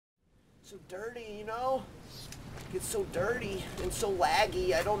so dirty, you know? It's so dirty and so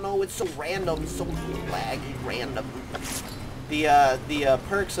laggy. I don't know, it's so random, so laggy, random. The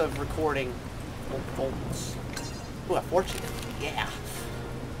perks of recording. Ooh, a fortune. Yeah.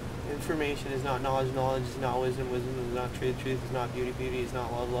 Information is not knowledge, knowledge is not wisdom, wisdom is not truth, truth is not beauty, beauty is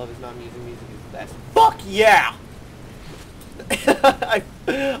not love, love is not music, music is the best. Fuck yeah! I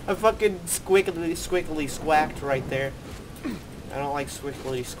fucking squiggly squacked right there. I don't like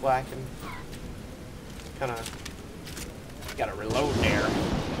squiggly squacking. Kinda gotta reload there.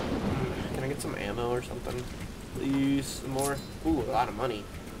 Can I get some ammo or something? Please, some more. Ooh, a lot of money.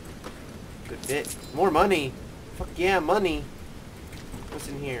 Good bit. More money! Fuck yeah, money! What's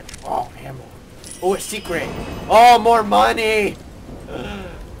in here? Oh, ammo. Oh, a secret! Oh, more money!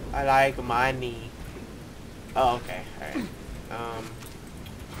 I like money. Oh, okay. Alright.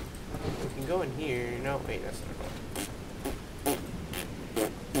 We can go in here. No, wait, that's not cool.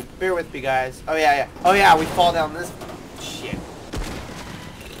 Bear with me, guys. Oh, yeah, yeah. Oh, yeah, we fall down this shit.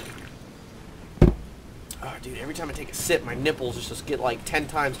 Oh, dude, every time I take a sip, my nipples just get like 10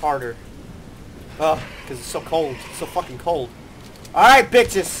 times harder. Oh, because it's so cold. It's so fucking cold. Alright,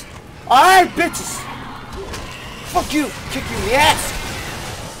 bitches! Alright, bitches! Fuck you! Kick you in the ass!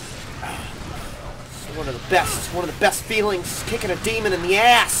 It's one of the best feelings, kicking a demon in the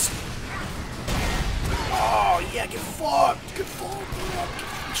ass! Oh, yeah, get fucked! Get fucked!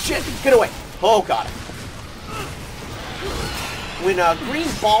 Shit, get away! Oh, god. When green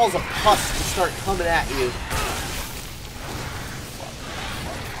balls of pus start coming at you,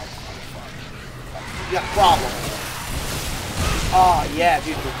 you got a problem. Oh yeah,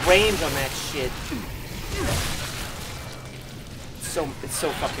 dude, the range on that shit. It's so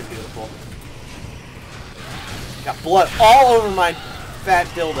fucking beautiful. Got blood all over my fat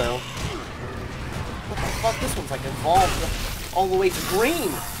dildo. What the fuck? This one's like evolved all the way to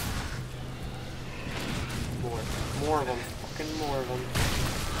green. More of them. Fucking more of them.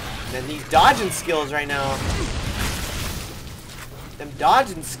 And then these dodging skills right now. Them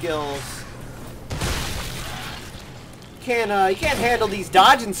dodging skills. You can't handle these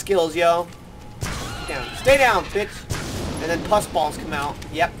dodging skills, yo. Stay down, bitch. And then pus balls come out.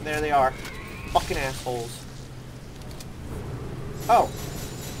 Yep, there they are. Fucking assholes. Oh.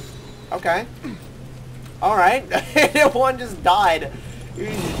 Okay. Alright. One just died. He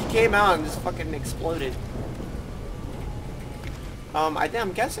came out and just fucking exploded.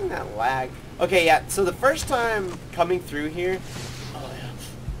 I'm guessing that lag. Okay, yeah, so the first time coming through here... Oh, yeah.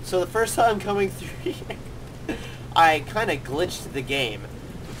 So the first time coming through here... I kind of glitched the game.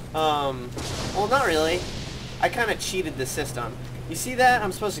 Well, not really. I kind of cheated the system. You see that?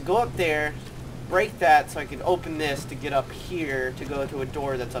 I'm supposed to go up there, break that so I can open this to get up here to go to a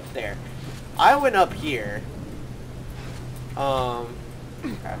door that's up there. I went up here.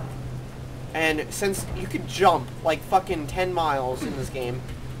 Okay. And since you could jump like fucking 10 miles in this game,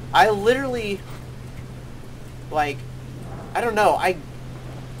 I literally, like, I don't know,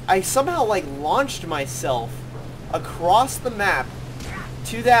 I somehow like launched myself across the map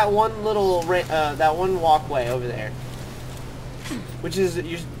to that one little that one walkway over there, which is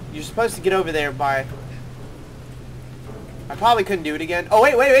you're supposed to get over there by. I probably couldn't do it again. Oh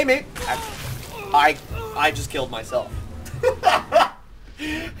wait, mate! I just killed myself.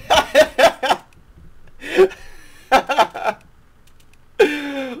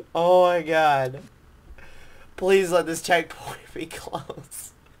 Oh my god! Please let this checkpoint be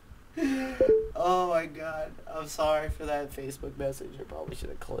close. Oh my god. I'm sorry for that Facebook message. I probably should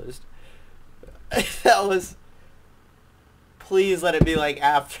have closed. That was... Please let it be like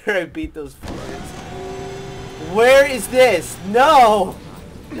after I beat those forts. Where is this? No!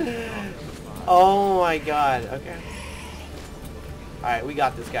 Oh my god. Okay. Alright, we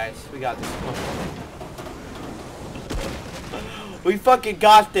got this, guys. We got this. We fucking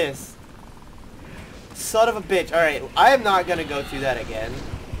got this. Son of a bitch. Alright, I am not gonna go through that again.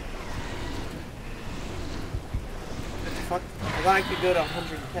 Fuck. I thought I could go to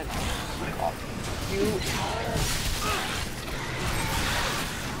 110. Fuck off. You.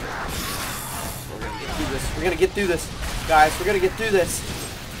 We're gonna get through this. We're gonna get through this. Guys, we're gonna get through this.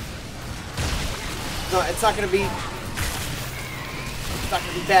 No, it's not gonna be... It's not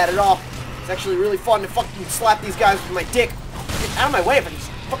gonna be bad at all. It's actually really fun to fucking slap these guys with my dick. Get out of my way if I just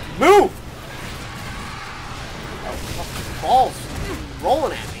fucking move! Oh, fucking balls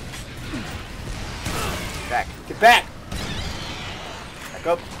rolling at me. Get back. Get back! Back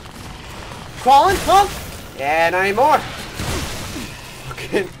up. Crawling? Huh? Yeah, not anymore.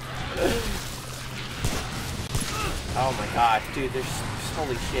 Fucking... Oh my god, dude, there's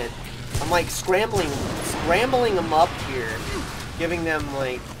holy shit. I'm like scrambling them up here, giving them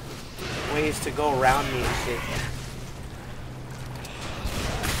like ways to go around me and shit.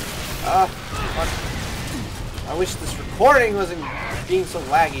 Fuck. I wish this recording wasn't being so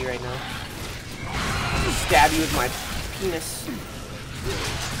laggy right now. Just stab you with my penis.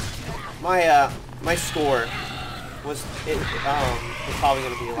 My score was it's probably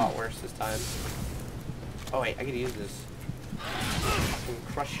gonna be a lot worse this time. Oh wait, I could use this. I can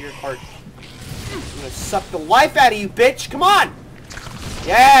crush your heart. I'm gonna suck the life out of you, bitch! Come on!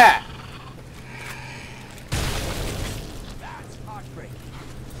 Yeah!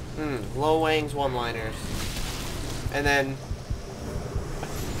 Lo Wang's one-liners. And then...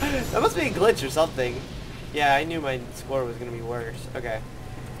 that must be a glitch or something. Yeah, I knew my score was gonna be worse. Okay.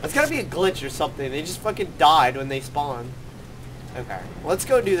 That's gotta be a glitch or something. They just fucking died when they spawned. Okay. Let's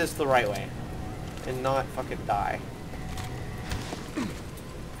go do this the right way. And not fucking die.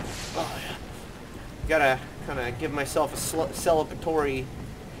 Oh, yeah. Gotta kind of give myself a celebratory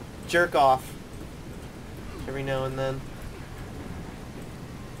jerk off every now and then.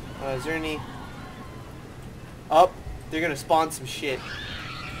 Is there any... oh, they're gonna spawn some shit.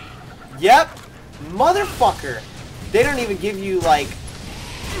 Yep! Motherfucker! They don't even give you, like...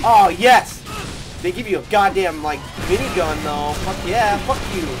 oh, yes! They give you a goddamn, like, minigun, though. Fuck yeah, fuck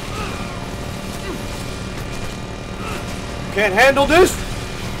you. Can't handle this!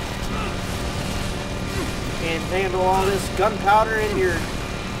 Can't handle all this gunpowder in your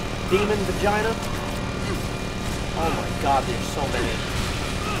demon vagina? Oh my god, there's so many.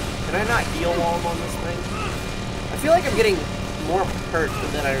 Can I not heal while I'm on this thing? I feel like I'm getting more hurt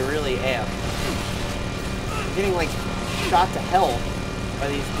than I really am. I'm getting, like, shot to hell by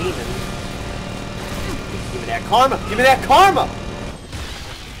these demons. Give me that karma! Give me that karma!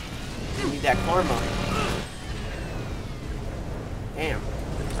 I need that karma. Damn.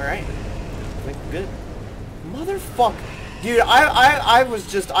 Alright. I think we're good. Motherfucker. Dude, I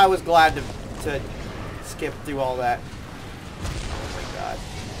was glad to skip through all that. Oh my god.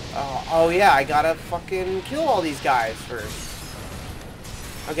 Oh yeah, I gotta fucking kill all these guys first.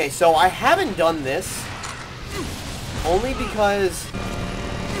 Okay, so I haven't done this only because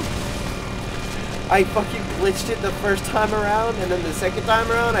I fucking glitched it the first time around, and then the second time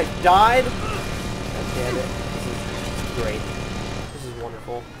around I died. God damn it. This is great. This is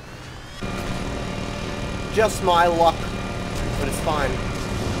wonderful. Just my luck, but it's fine.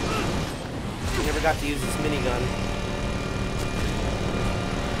 I never got to use this minigun.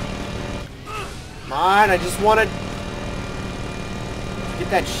 Come on, I just want to get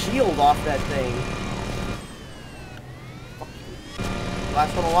that shield off that thing.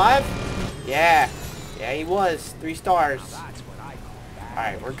 Last one alive? Yeah. Yeah, he was. 3 stars.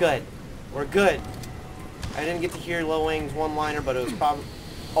 Alright, we're good. We're good. I didn't get to hear Lo Wang's one-liner, but it was probably...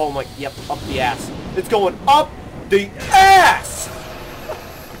 oh my... yep, up the ass. It's going up the ass!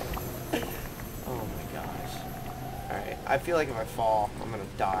 Oh my gosh. Alright, I feel like if I fall, I'm gonna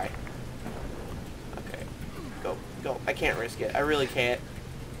die. Okay. Go. Go. I can't risk it. I really can't.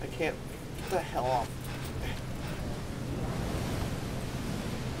 I can't... get the hell off.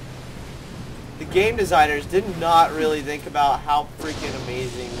 The game designers did not really think about how freaking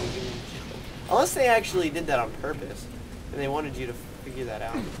amazing we can... unless they actually did that on purpose. And they wanted you to figure that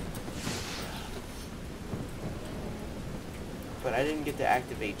out. But I didn't get to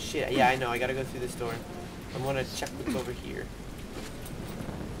activate shit. Yeah, I know. I gotta go through this door. I'm gonna check what's over here.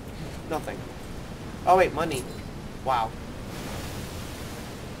 Nothing. Oh, wait. Money. Wow.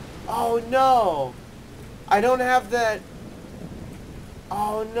 Oh, no. I don't have that...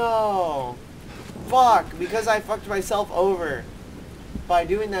 oh, no. Fuck. Because I fucked myself over by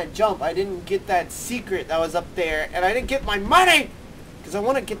doing that jump. I didn't get that secret that was up there. And I didn't get my money! Because I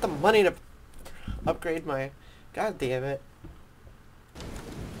want to get the money to upgrade my... god damn it.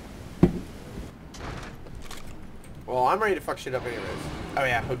 Well, I'm ready to fuck shit up anyways. Oh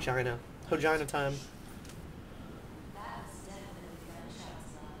yeah, Hojina. Hojina time.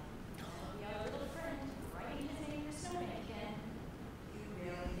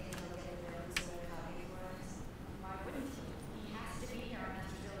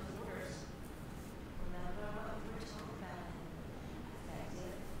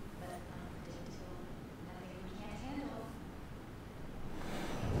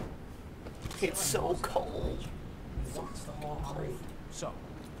 It's so cold. So,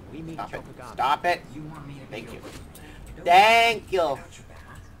 we meet Stop it. Jokagami. Stop it. You want me to Thank you. Thank you.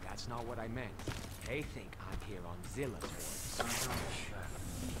 That's not what I meant. They think I'm here on Zilla's orders.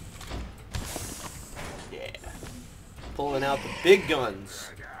 Yeah. Pulling out the big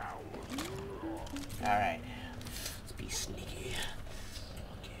guns. Alright. Let's be sneaky.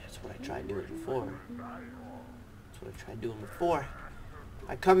 Okay, that's what I tried doing before. That's what I tried doing before.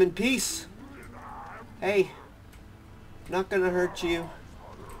 I come in peace. Hey, I'm not gonna hurt you.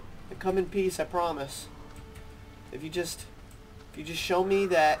 I come in peace, I promise. If you just show me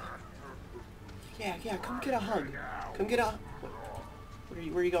that. Yeah, come get a hug. Come get a.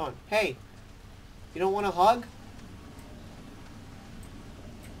 Where are you going? Hey, you don't want a hug?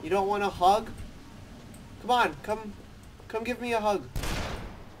 You don't want a hug? Come on, come give me a hug.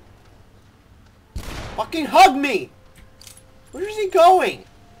 Fucking hug me! Where is he going?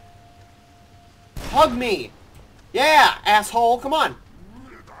 Hug me! Yeah, asshole, come on!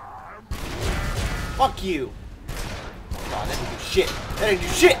 Fuck you! Oh, that didn't do shit! That didn't do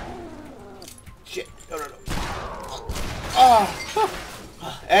shit! Shit, no. Oh!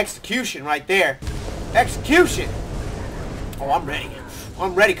 Execution right there! Execution! Oh, I'm ready.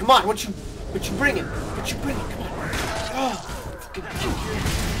 I'm ready, come on, what you bringing? What you bringing? Come on. Oh, fucking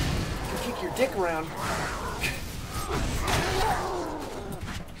kick your dick around.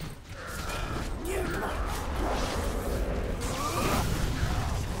 Yeah, come on.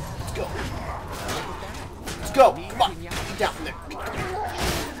 Let's go. Let's go. Come on. Get down from there.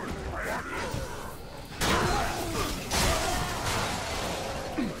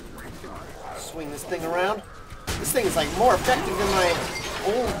 Swing this thing around. This thing is like more effective than my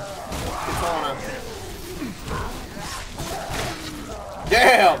old katana.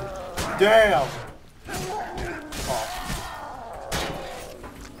 Damn! Damn! Oh.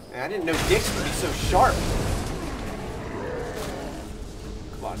 Man, I didn't know dicks could be so sharp.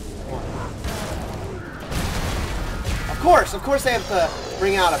 Come on, come on. Of course they have to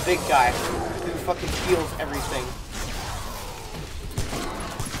bring out a big guy who fucking heals everything.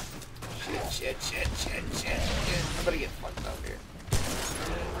 Shit. I'm gonna get fucked up here.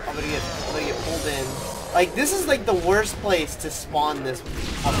 I'm gonna get pulled in. Like, this is like the worst place to spawn this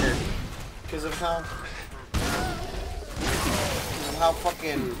fucker. Because of how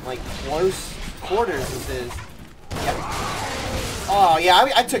fucking, like, close quarters this is. Yep. Oh,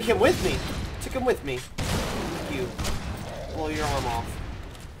 yeah, I took him with me. Took him with me. Thank you. Blow your arm off.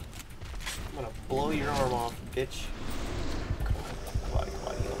 I'm gonna blow your arm off, bitch. Come on, heal.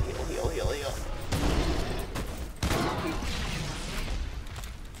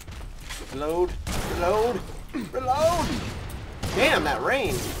 Reload. Damn, that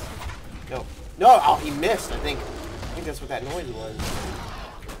rain. No, oh, he missed, I think that's what that noise was.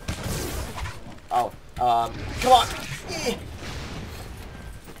 Oh, come on.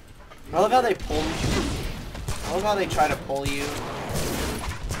 I love how they pull me. I love how they try to pull you.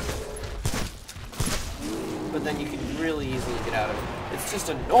 But then you can really easily get out of it. It's just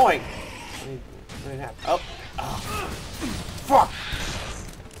annoying. Oh, fuck.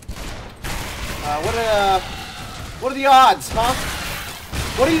 What are the odds, huh?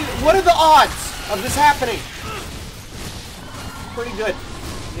 What are the odds of this happening? Pretty good.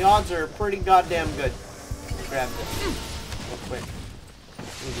 The odds are pretty goddamn good. Grab this real quick.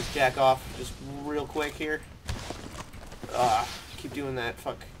 Let me just jack off just real quick here. Keep doing that,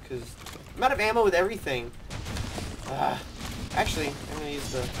 fuck, because I'm out of ammo with everything. Actually, I'm gonna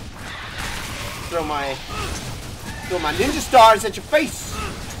use the throw my ninja stars at your face.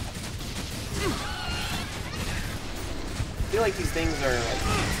 I feel like these things are like,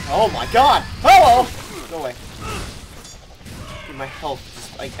 oh my god! Hello! Go away. Dude, my health,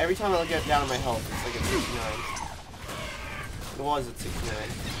 just, like, every time I look down at my health, it's like at 69. It was at 69.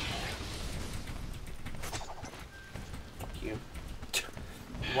 Fuck you.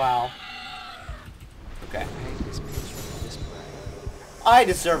 Wow. Okay. I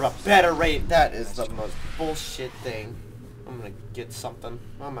deserve a better rate. That is the most bullshit thing. I'm gonna get something.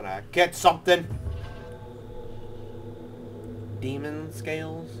 Demon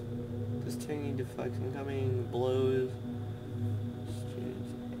scales. Continuing to flex incoming blows.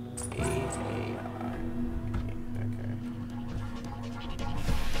 Okay.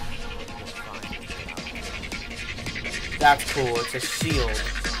 That's cool. It's a shield.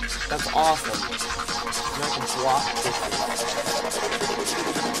 That's awesome. I can block this.